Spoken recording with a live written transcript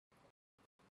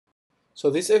So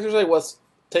this exercise was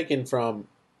taken from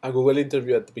a Google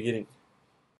interview at the beginning.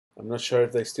 I'm not sure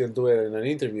if they still do it in an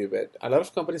interview, but a lot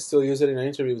of companies still use it in an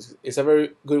interview. It's a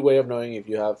very good way of knowing if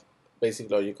you have basic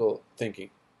logical thinking.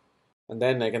 And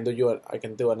then I can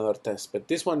do another test. But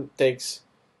this one takes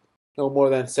no more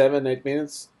than 7-8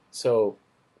 minutes, so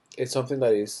it's something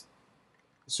that is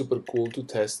super cool to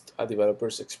test a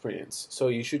developer's experience. So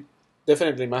you should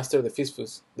definitely master the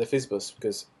FizzBuzz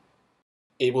because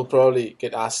it will probably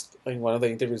get asked in one of the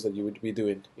interviews that you would be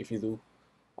doing if you do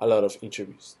a lot of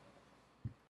interviews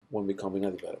when becoming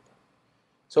a developer.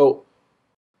 So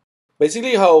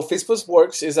basically, how FizzBuzz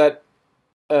works is that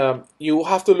you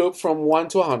have to loop from 1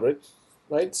 to 100,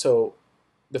 right? So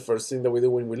the first thing that we do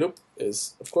when we loop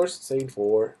is, of course, saying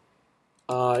for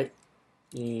I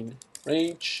in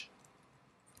range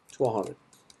to 100.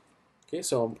 Okay,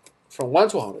 so from 1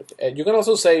 to 100. And you can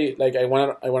also say like I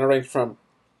want to range from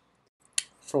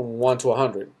 1 to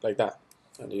 100 like that,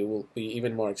 and it will be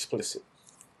even more explicit.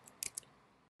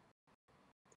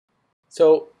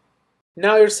 So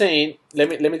now you're saying let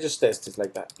me just test this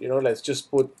like that. Let's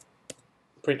just put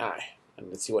print I and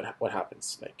let's see what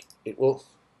happens. Like it will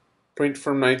print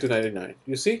from 9 to 99.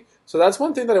 You see? So that's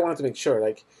one thing that I wanted to make sure.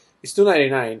 Like it's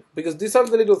 299 because these are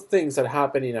the little things that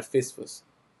happen in a FizzBuzz.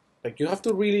 Like you have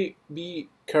to really be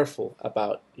careful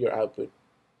about your output.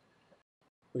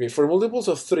 Okay, for multiples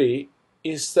of 3,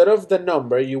 instead of the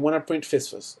number, you want to print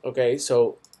FizzBuzz. Okay,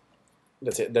 so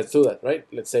let's do that, right?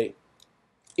 Let's say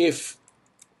if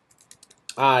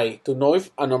to know if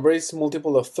a number is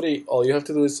multiple of 3, all you have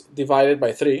to do is divide it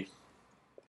by 3.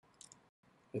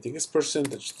 I think it's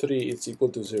percentage 3 is equal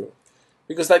to 0.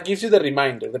 Because that gives you the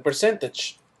reminder. The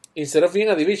percentage, instead of being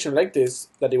a division like this,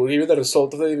 that it will give you the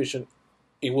result of the division,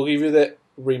 it will give you the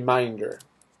reminder.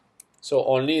 So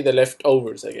only the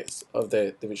leftovers, I guess, of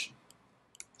the division.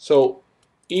 So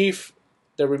if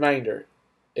the reminder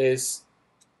is,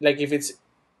 like if it's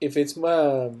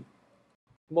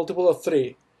multiple of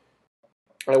 3,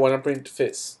 I want to print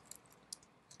fizz.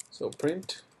 So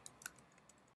print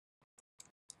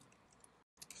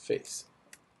fizz.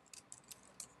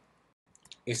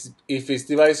 If it's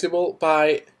divisible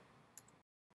by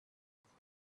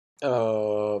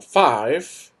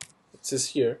 5, it says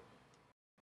here,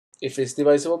 if it's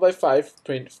divisible by 5,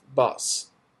 print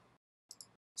buzz.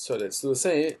 So let's do the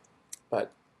same,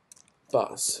 but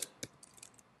buzz.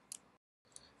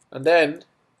 And then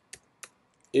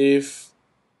if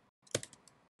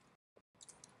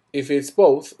it's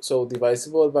both, so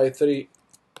divisible by 3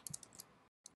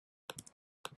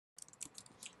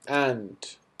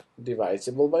 and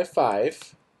divisible by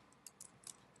 5,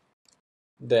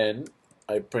 then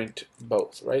I print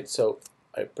both, right? So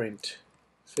I print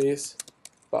fizz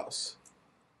buzz.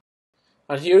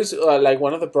 And here's like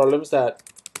one of the problems that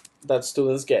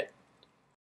students get.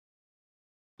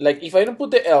 Like if I don't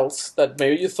put the else, that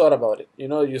maybe you thought about it.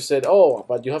 You said, oh,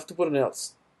 but you have to put an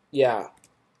else. Yeah,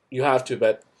 you have to,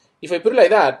 but if I put it like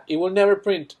that, it will never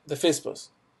print the FizzBuzz.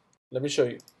 Let me show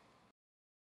you.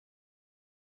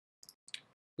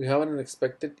 We have an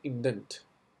unexpected indent.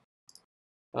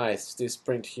 It's this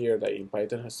print here that in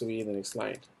Python has to be in the next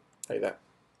line, like that.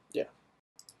 Yeah.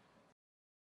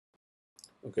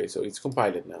 Okay, so it's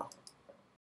compiled now.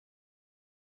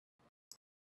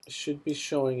 I should be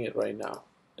showing it right now.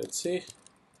 Let's see.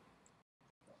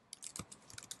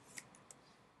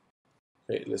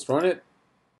 Okay, let's run it.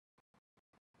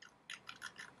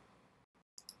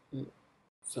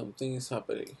 Something is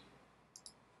happening.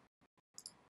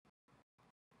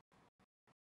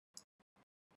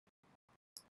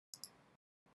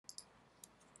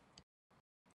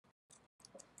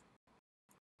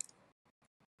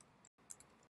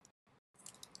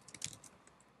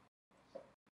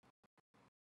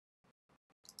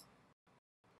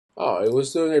 Oh, it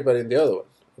was doing it, but in the other one.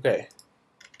 Okay.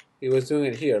 It was doing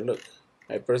it here. Look,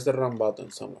 I pressed the wrong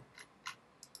button somewhere.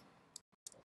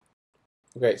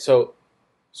 Okay, so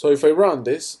if I run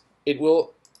this, it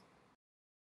will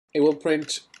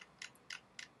print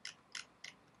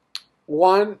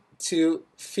 1, 2,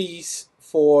 fizz,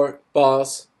 4,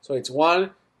 buzz. So it's 1,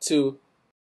 2,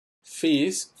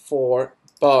 fizz, 4,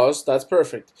 buzz. That's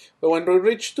perfect. But when we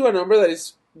reach to a number that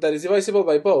is divisible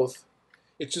by both,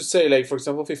 it should say, like, for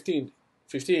example, 15,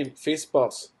 fizz,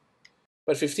 buzz.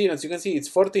 But 15, as you can see, it's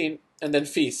 14 and then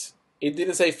fizz. It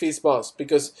didn't say fizz buzz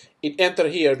because it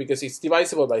entered here because it's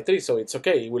divisible by 3, so it's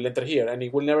okay. It will enter here and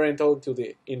it will never enter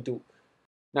into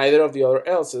neither of the other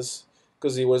else's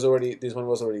because this one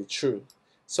was already true.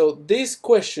 So this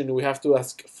question we have to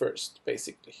ask first,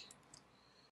 basically.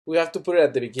 We have to put it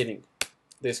at the beginning,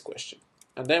 this question.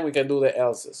 And then we can do the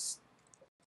else's.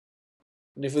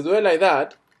 And if we do it like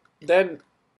that, then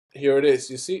here it is.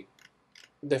 You see,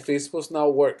 the FizzBuzz now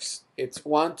works. It's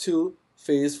 1, 2,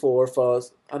 fizz, 4,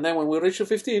 fuzz, and then when we reach to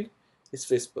 15, it's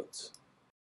FizzBuzz,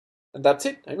 and that's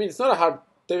it. I mean, it's not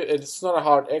a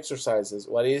hard exercise.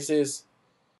 What it is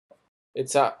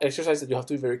it's a exercise that you have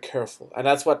to be very careful, and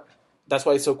that's why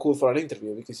it's so cool for an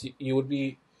interview, because you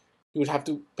would have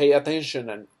to pay attention,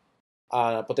 and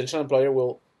a potential employer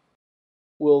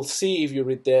will see if you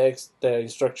read the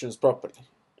instructions properly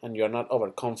and you're not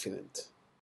overconfident.